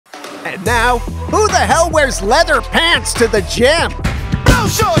And now, who the hell wears leather pants to the gym? Go,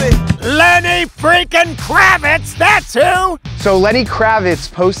 shorty! Lenny freaking Kravitz, that's who! So Lenny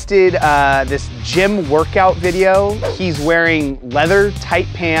Kravitz posted this gym workout video. He's wearing leather tight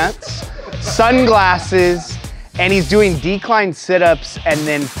pants, sunglasses, and he's doing decline sit-ups and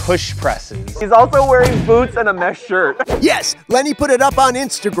then push presses. He's also wearing boots and a mesh shirt. Yes, Lenny put it up on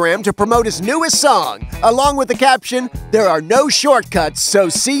Instagram to promote his newest song, along with the caption, "There are no shortcuts, so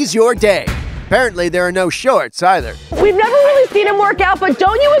seize your day." Apparently, there are no shorts either. We've never really seen him work out, but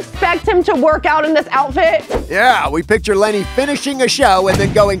don't you expect him to work out in this outfit? Yeah, we picture Lenny finishing a show and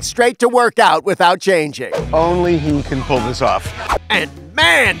then going straight to work out without changing. Only he can pull this off. And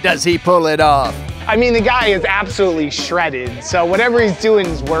man, does he pull it off. I mean, the guy is absolutely shredded, so whatever he's doing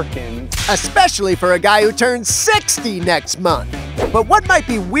is working. Especially for a guy who turns 60 next month. But what might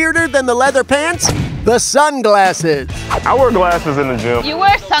be weirder than the leather pants? The sunglasses. I wear glasses in the gym. You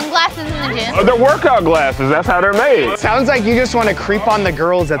wear sunglasses in the gym? They're workout glasses, that's how they're made. Sounds like you just want to creep on the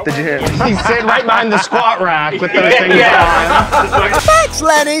girls at the gym. He's sitting right behind the squat rack with those things on. Thanks,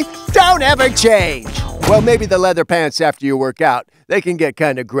 Lenny. Don't ever change. Well, maybe the leather pants after you work out. They can get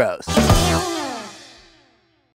kind of gross.